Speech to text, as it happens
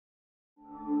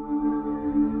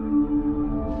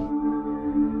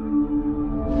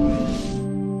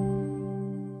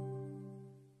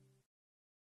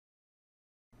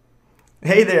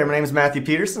Hey there, my name is Matthew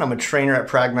Peterson. I'm a trainer at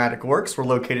Pragmatic. We're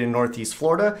located in Northeast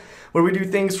Florida, where we do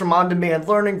things from on-demand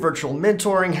learning, virtual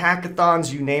mentoring,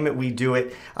 hackathons, you name it, we do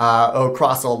it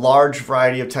across a large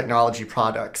variety of technology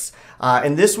products.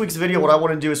 In this week's video, what I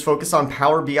want to do is focus on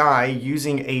Power BI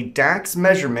using a DAX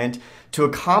measurement to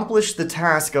accomplish the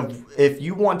task of if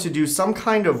you want to do some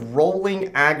kind of rolling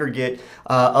aggregate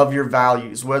of your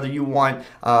values, whether you want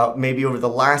maybe over the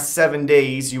last 7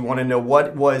 days, you want to know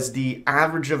what was the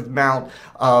average amount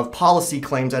of policy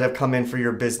claims that have come in for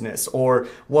your business, or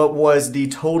what was the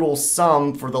total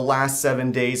sum for the last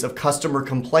 7 days of customer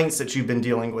complaints that you've been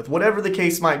dealing with, whatever the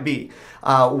case might be.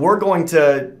 We're going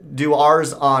to do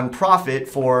ours on profit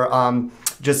for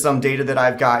just some data that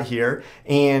I've got here.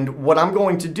 And what I'm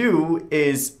going to do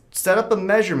is set up a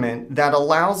measurement that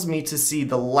allows me to see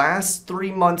the last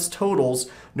 3 months totals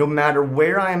no matter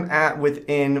where I'm at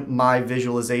within my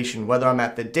visualization, whether I'm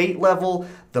at the date level,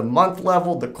 the month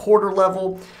level, the quarter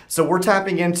level. So we're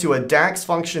tapping into a DAX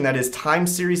function that is time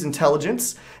series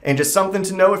intelligence. And just something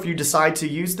to know, if you decide to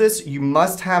use this, you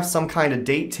must have some kind of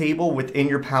date table within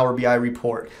your Power BI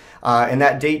report. And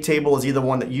that date table is either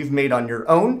one that you've made on your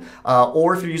own,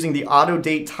 or if you're using the auto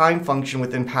date time function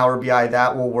within Power BI,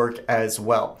 that will work as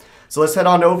well. So let's head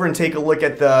on over and take a look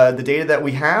at the data that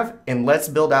we have, and let's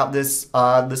build out this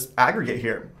aggregate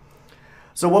here.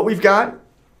 So what we've got,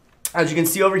 as you can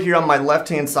see over here on my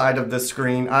left-hand side of the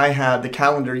screen, I have the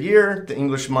calendar year, the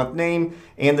English month name,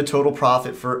 and the total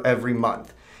profit for every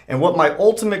month. And what my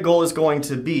ultimate goal is going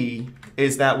to be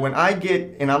is that when I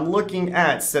get, and I'm looking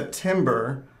at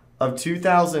September of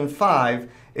 2005,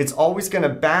 it's always going to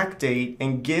backdate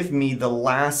and give me the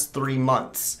last 3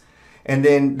 months. And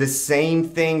then the same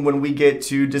thing when we get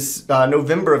to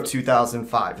November of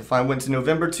 2005. If I went to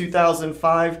November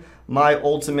 2005, my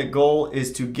ultimate goal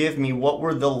is to give me what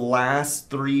were the last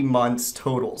 3 months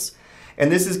totals.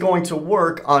 And this is going to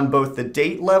work on both the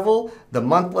date level, the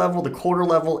month level, the quarter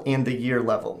level, and the year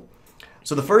level.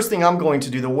 So the first thing I'm going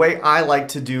to do, the way I like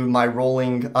to do my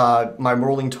rolling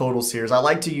totals here, is I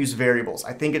like to use variables.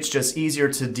 I think it's just easier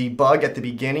to debug at the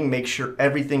beginning, make sure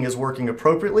everything is working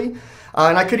appropriately.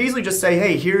 And I could easily just say,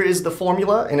 hey, here is the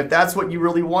formula. And if that's what you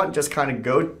really want, just kind of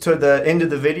go to the end of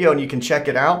the video and you can check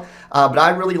it out. But I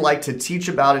really like to teach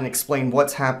about and explain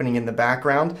what's happening in the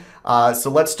background. So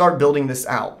let's start building this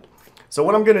out. So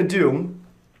what I'm going to do,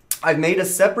 I've made a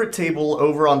separate table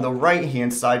over on the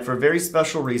right-hand side for a very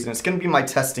special reason. It's going to be my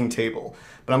testing table,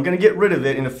 but I'm going to get rid of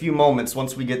it in a few moments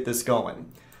once we get this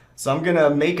going. So I'm going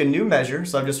to make a new measure.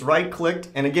 So I've just right-clicked.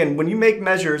 And again, when you make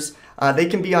measures, they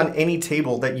can be on any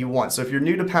table that you want. So if you're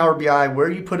new to Power BI, where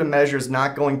you put a measure is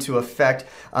not going to affect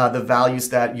the values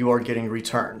that you are getting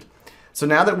returned. So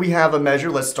now that we have a measure,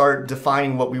 let's start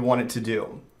defining what we want it to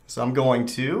do. So I'm going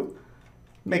to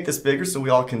make this bigger so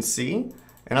we all can see.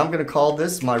 And I'm going to call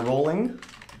this my rolling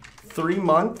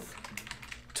 3-month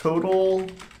total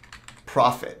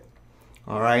profit.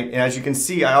 All right, and as you can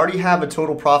see, I already have a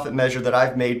total profit measure that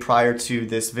I've made prior to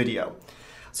this video.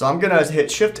 So I'm going to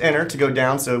hit Shift Enter to go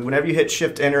down. So whenever you hit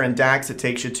Shift Enter in DAX, it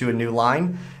takes you to a new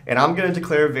line. And I'm going to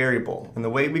declare a variable. And the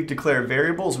way we declare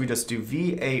variables, we just do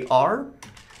VAR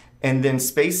and then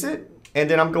space it. And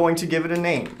then I'm going to give it a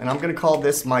name. And I'm going to call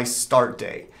this my start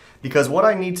day. Because what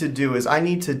I need to do is I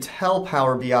need to tell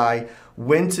Power BI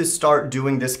when to start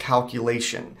doing this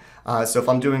calculation. So if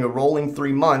I'm doing a rolling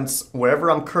 3 months, wherever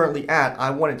I'm currently at,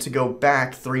 I want it to go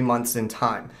back 3 months in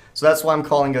time. So that's why I'm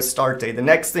calling a start day. The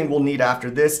next thing we'll need after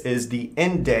this is the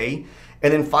end day.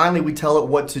 And then finally, we tell it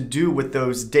what to do with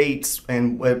those dates.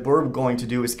 And what we're going to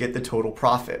do is get the total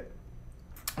profit.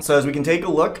 So as we can take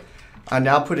a look, I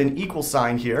now put an equal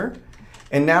sign here.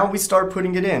 And now we start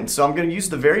putting it in. So I'm going to use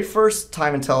the very first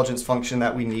time intelligence function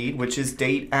that we need, which is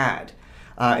date add.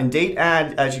 And date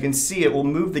add, as you can see, it will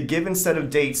move the given set of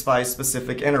dates by a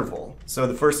specific interval. So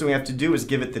the first thing we have to do is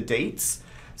give it the dates.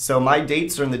 So my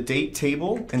dates are in the date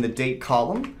table in the date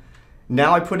column.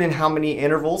 Now I put in how many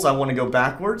intervals I want to go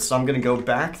backwards. So I'm going to go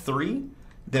back 3.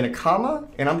 Then a comma,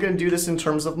 and I'm going to do this in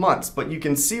terms of months. But you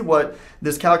can see what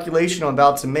this calculation I'm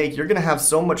about to make, you're going to have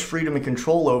so much freedom and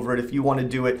control over it if you want to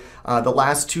do it the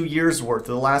last 2 years worth,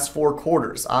 or the last 4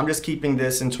 quarters. I'm just keeping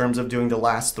this in terms of doing the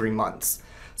last 3 months.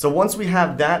 So once we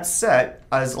have that set,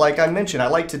 as like I mentioned, I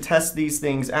like to test these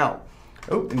things out.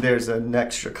 Oh, and there's an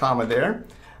extra comma there.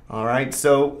 All right,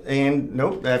 so, and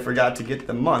nope, I forgot to get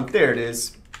the month. There it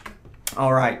is.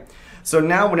 All right, so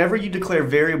now whenever you declare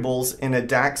variables in a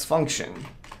DAX function,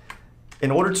 in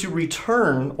order to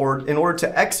return, or in order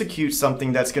to execute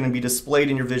something that's going to be displayed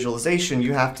in your visualization,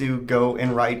 you have to go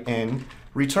and write in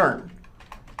return.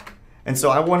 And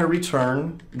so I want to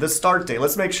return the start day.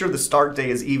 Let's make sure the start day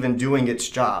is even doing its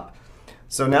job.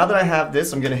 So now that I have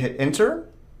this, I'm going to hit enter.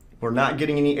 We're not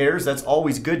getting any errors. That's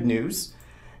always good news.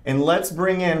 And let's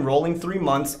bring in rolling 3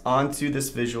 months onto this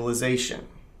visualization.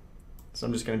 So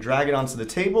I'm just going to drag it onto the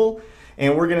table,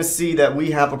 and we're going to see that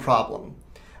we have a problem.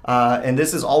 And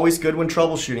this is always good when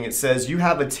troubleshooting. It says you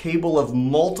have a table of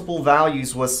multiple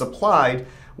values was supplied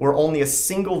where only a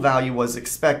single value was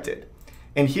expected.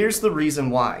 And here's the reason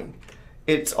why.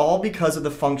 It's all because of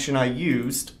the function I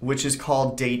used, which is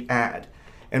called date add.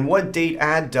 And what date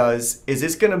add does is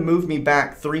it's going to move me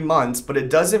back 3 months, but it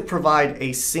doesn't provide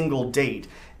a single date.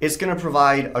 It's going to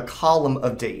provide a column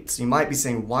of dates. You might be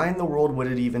saying, why in the world would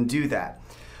it even do that?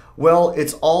 Well,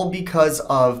 it's all because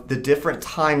of the different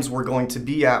times we're going to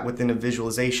be at within a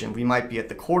visualization. We might be at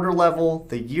the quarter level,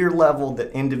 the year level,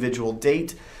 the individual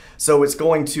date. So it's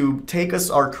going to take us,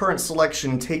 our current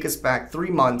selection, take us back 3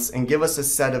 months and give us a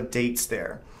set of dates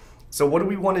there. So what do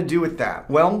we want to do with that?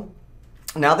 Well,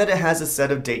 now that it has a set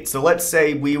of dates, so let's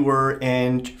say we were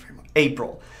in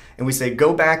April and we say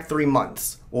go back 3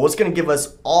 months. Well, it's going to give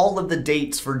us all of the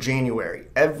dates for January,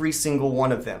 every single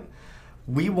one of them.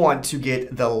 We want to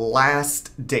get the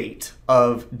last date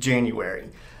of January.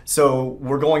 So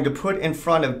we're going to put in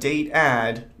front of date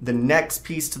add the next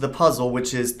piece to the puzzle,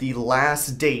 which is the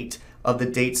last date of the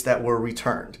dates that were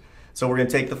returned. So we're going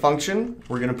to take the function,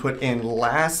 we're going to put in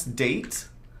last date,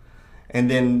 and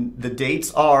then the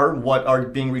dates are what are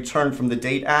being returned from the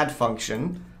date add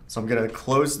function. So I'm going to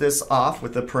close this off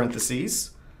with the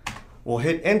parentheses. We'll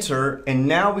hit enter, and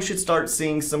now we should start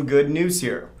seeing some good news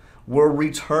here. We're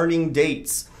returning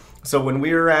dates. So when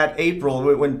we were at April,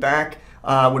 it went back,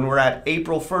 when we're at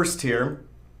April 1st here,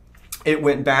 it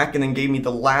went back and then gave me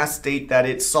the last date that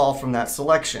it saw from that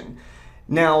selection.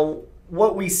 Now,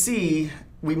 what we see,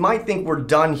 we might think we're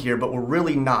done here, but we're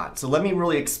really not. So let me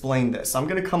really explain this. I'm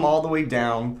going to come all the way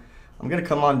down. I'm going to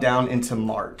come on down into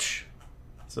March.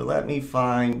 So let me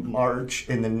find March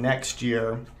in the next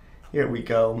year. Here we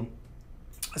go.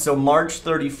 So March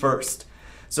 31st.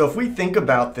 So if we think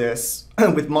about this,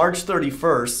 with March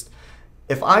 31st,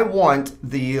 if I want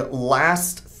the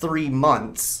last 3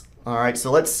 months, all right,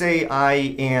 so let's say I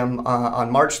am on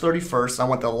March 31st, I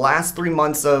want the last 3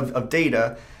 months of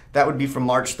data, that would be from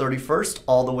March 31st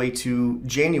all the way to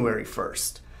January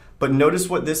 1st. But notice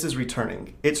what this is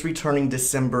returning. It's returning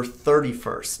December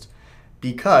 31st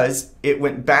because it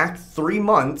went back 3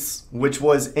 months, which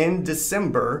was in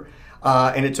December,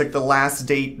 and it took the last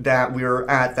date that we were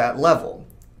at that level.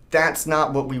 That's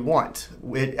not what we want.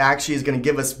 It actually is going to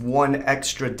give us 1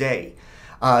 extra day.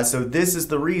 So this is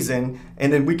the reason,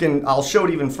 and then I'll show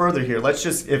it even further here. Let's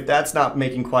just, if that's not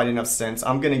making quite enough sense,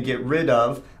 I'm going to get rid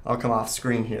of, I'll come off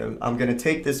screen here. I'm going to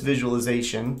take this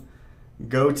visualization,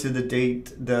 go to the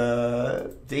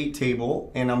date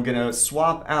table, and I'm going to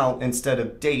swap out, instead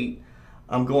of date,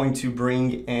 I'm going to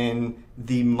bring in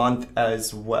the month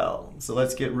as well. So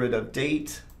let's get rid of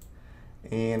date.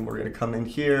 And we're going to come in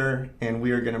here and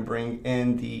we are going to bring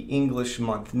in the English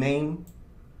month name.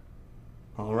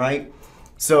 All right.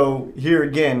 So here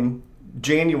again,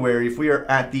 January, if we are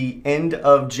at the end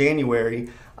of January,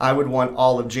 I would want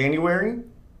all of January,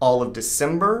 all of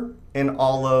December, and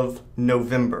all of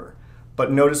November.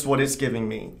 But notice what it's giving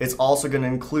me. It's also going to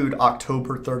include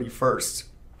October 31st.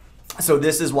 So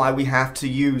this is why we have to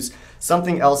use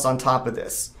something else on top of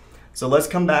this. So let's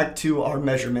come back to our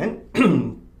measurement.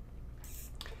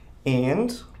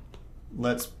 And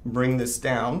let's bring this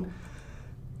down.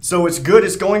 So it's good,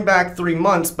 it's going back 3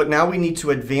 months, but now we need to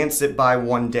advance it by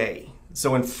 1 day.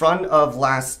 So in front of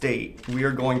last date, we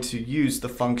are going to use the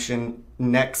function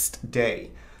next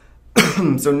day.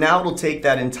 So now it'll take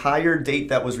that entire date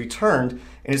that was returned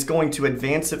and it's going to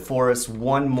advance it for us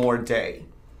 1 more day.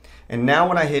 And now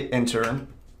when I hit enter,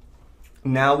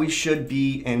 now we should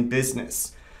be in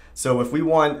business. So if we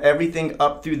want everything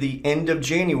up through the end of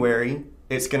January,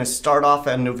 it's going to start off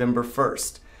at November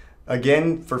 1st.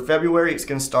 Again, for February, it's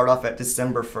going to start off at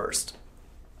December 1st.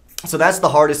 So that's the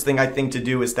hardest thing I think to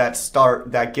do, is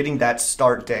getting that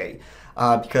start day.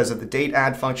 Because of the date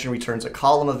add function returns a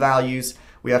column of values.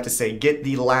 We have to say get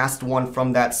the last one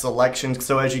from that selection.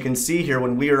 So as you can see here,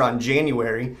 when we were on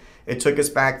January, it took us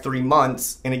back 3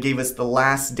 months and it gave us the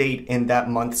last date in that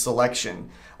month selection.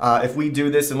 If we do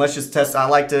this, and let's just test, I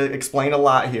like to explain a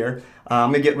lot here.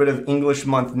 I'm going to get rid of English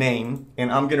month name,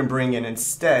 and I'm going to bring in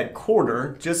instead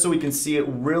quarter, just so we can see it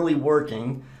really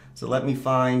working. So let me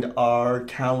find our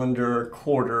calendar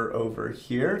quarter over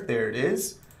here. There it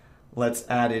is. Let's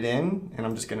add it in, and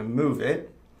I'm just going to move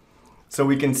it. So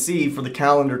we can see for the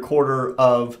calendar quarter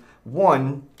of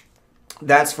 1,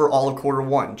 that's for all of quarter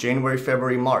 1, January,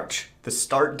 February, March. The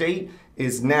start date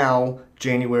is now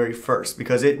January 1st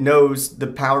because it knows the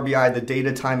Power BI, the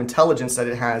data time intelligence that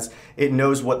it has, it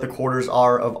knows what the quarters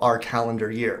are of our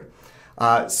calendar year.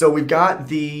 So we've got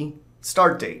the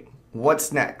start date.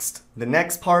 What's next? The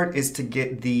next part is to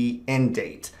get the end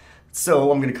date.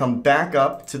 So I'm going to come back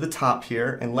up to the top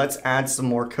here and let's add some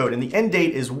more code. And the end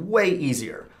date is way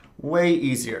easier.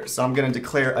 So I'm going to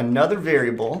declare another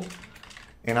variable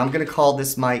and I'm going to call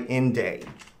this my end day.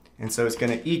 And so it's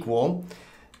going to equal.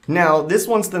 Now this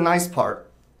one's the nice part.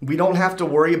 We don't have to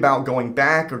worry about going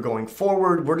back or going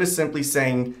forward. We're just simply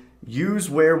saying use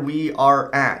where we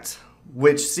are at,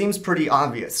 which seems pretty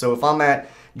obvious. So if I'm at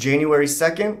January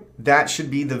 2nd, that should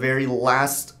be the very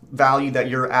last value that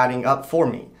you're adding up for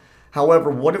me. However,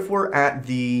 what if we're at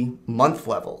the month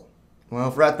level? Well,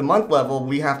 if we're at the month level,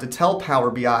 we have to tell Power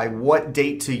BI what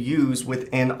date to use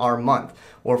within our month.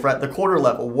 Or if we're at the quarter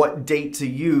level, what date to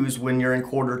use when you're in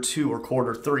quarter 2 or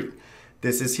quarter 3.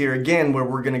 This is here again where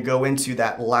we're going to go into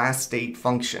that last date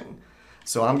function.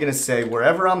 So I'm going to say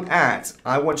wherever I'm at,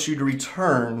 I want you to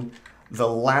return the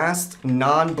last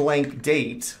non-blank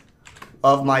date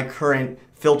of my current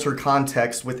filter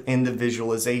context within the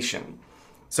visualization.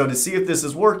 So to see if this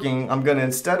is working, I'm going to,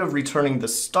 instead of returning the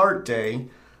start day,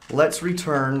 let's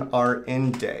return our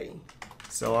end day.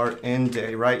 So our end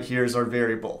day right here is our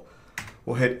variable.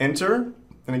 We'll hit enter.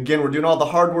 And again, we're doing all the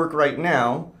hard work right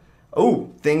now.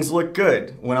 Oh, things look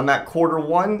good. When I'm at quarter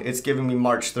 1, it's giving me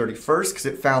March 31st because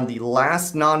it found the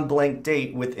last non-blank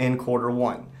date within quarter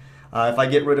 1. If I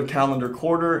get rid of calendar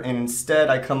quarter and instead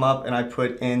I come up and I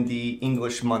put in the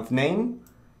English month name,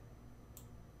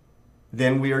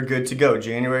 then we are good to go.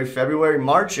 January, February,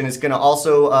 March, and it's going to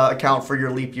also account for your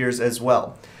leap years as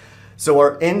well. So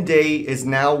our end day is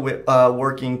now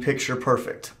working picture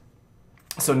perfect.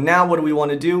 So now what do we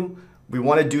want to do? We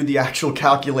want to do the actual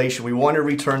calculation. We want to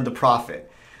return the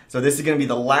profit. So this is going to be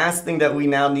the last thing that we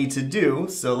now need to do.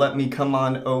 So let me come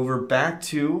on over back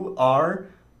to our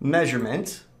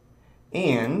measurement.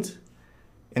 And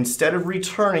instead of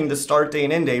returning the start day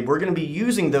and end day, we're going to be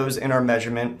using those in our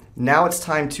measurement. Now it's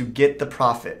time to get the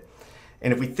profit.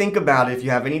 And if we think about it, if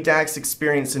you have any DAX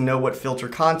experience and know what filter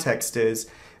context is,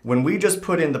 when we just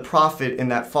put in the profit in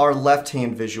that far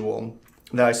left-hand visual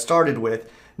that I started with,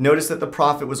 notice that the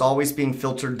profit was always being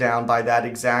filtered down by that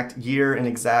exact year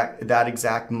and that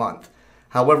exact month.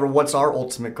 However, what's our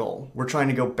ultimate goal? We're trying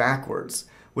to go backwards,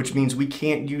 which means we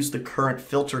can't use the current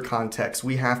filter context.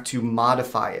 We have to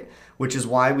modify it, which is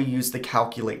why we use the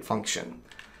calculate function.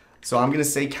 So I'm going to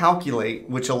say calculate,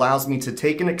 which allows me to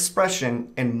take an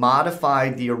expression and modify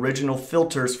the original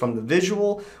filters from the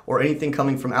visual or anything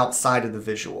coming from outside of the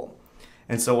visual.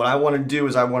 And so what I want to do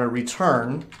is I want to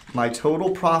return my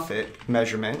total profit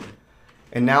measurement,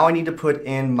 and now I need to put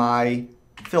in my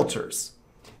filters.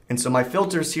 And so my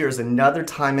filters here is another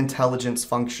time intelligence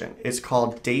function. It's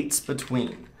called dates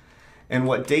between. And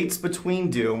what dates between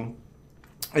do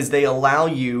is they allow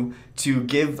you to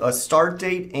give a start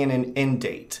date and an end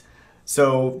date.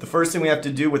 So the first thing we have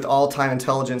to do with all time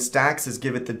intelligence DAX is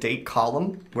give it the date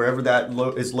column, wherever that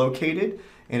is located.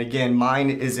 And again, mine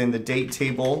is in the date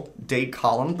table, date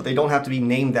column, but they don't have to be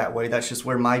named that way. That's just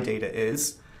where my data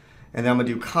is. And then I'm going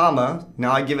to do comma.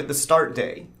 Now I give it the start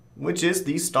day, which is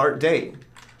the start day.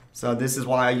 So this is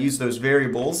why I use those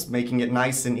variables, making it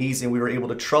nice and easy. And we were able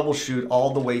to troubleshoot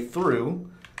all the way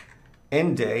through.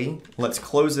 End day, let's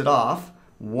close it off.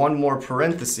 One more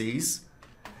parentheses.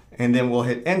 And then we'll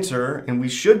hit enter and we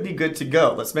should be good to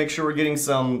go. Let's make sure we're getting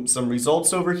some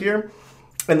results over here.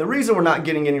 And the reason we're not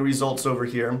getting any results over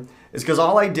here is because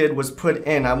all I did was put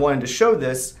in, I wanted to show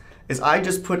this, is I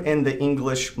just put in the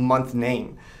English month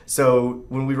name. So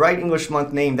when we write English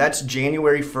month name, that's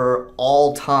January for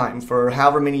all time, for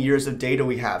however many years of data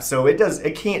we have. So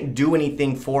it can't do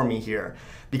anything for me here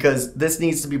because this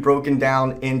needs to be broken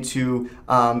down into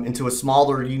a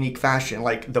smaller, unique fashion,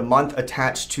 like the month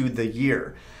attached to the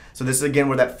year. So this is again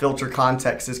where that filter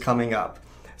context is coming up.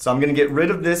 So I'm going to get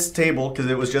rid of this table because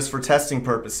it was just for testing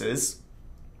purposes.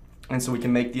 And so we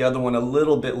can make the other one a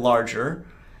little bit larger.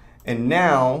 And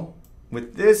now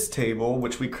with this table,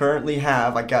 which we currently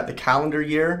have, I got the calendar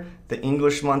year, the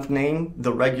English month name,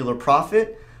 the regular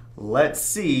profit. Let's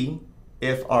see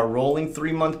if our rolling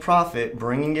 3-month profit,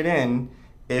 bringing it in,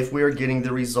 if we are getting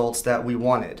the results that we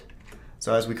wanted.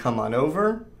 So as we come on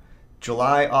over,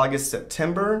 July, August,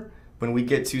 September. When we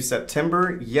get to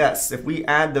September, yes, if we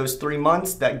add those 3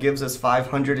 months, that gives us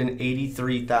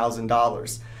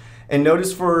 $583,000. And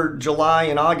notice for July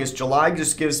and August, July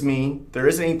just gives me, there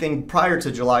isn't anything prior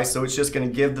to July, so it's just going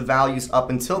to give the values up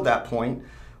until that point.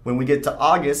 When we get to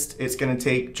August, it's going to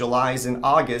take July's and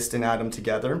August and add them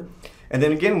together. And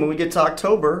then again, when we get to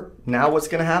October, now what's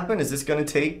going to happen is it's going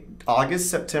to take August,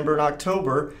 September, and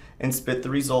October and spit the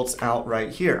results out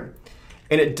right here.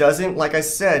 And it doesn't, like I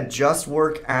said, just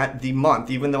work at the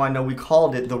month, even though I know we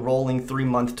called it the rolling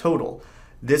 3-month total.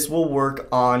 This will work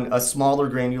on a smaller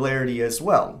granularity as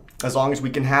well, as long as we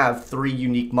can have 3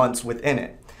 unique months within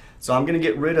it. So I'm going to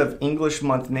get rid of English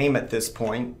month name at this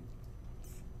point,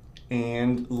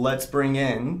 and let's bring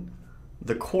in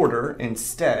the quarter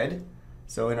instead.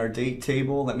 So in our date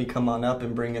table, let me come on up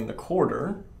and bring in the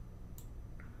quarter.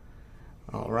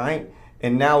 All right,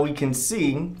 and now we can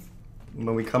see,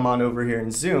 when we come on over here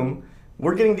and zoom,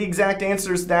 we're getting the exact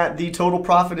answers that the total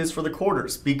profit is for the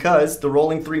quarters, because the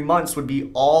rolling 3 months would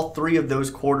be all 3 of those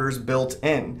quarters built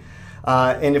in.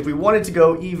 And if we wanted to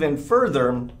go even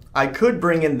further, I could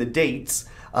bring in the dates,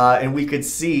 and we could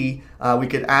see, we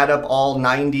could add up all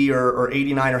 90 or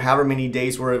 89 or however many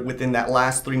days were within that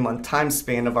last 3-month time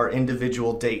span of our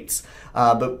individual dates,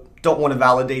 but don't want to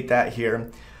validate that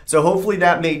here. So hopefully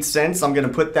that made sense. I'm going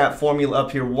to put that formula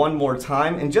up here one more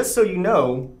time, and just so you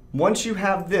know, once you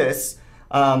have this,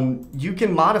 you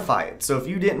can modify it. So if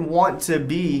you didn't want to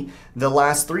be the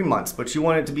last 3 months, but you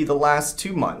want it to be the last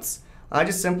 2 months, I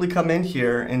just simply come in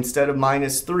here, instead of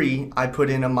 -3, I put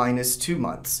in a -2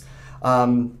 months.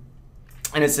 And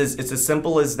it's as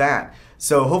simple as that.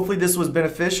 So hopefully this was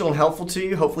beneficial and helpful to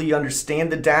you. Hopefully you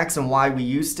understand the DAX and why we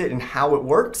used it and how it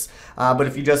works. But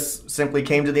if you just simply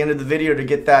came to the end of the video to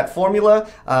get that formula,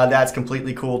 that's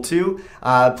completely cool too.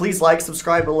 Please like,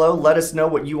 subscribe below. Let us know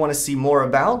what you want to see more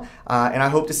about. And I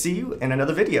hope to see you in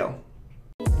another video.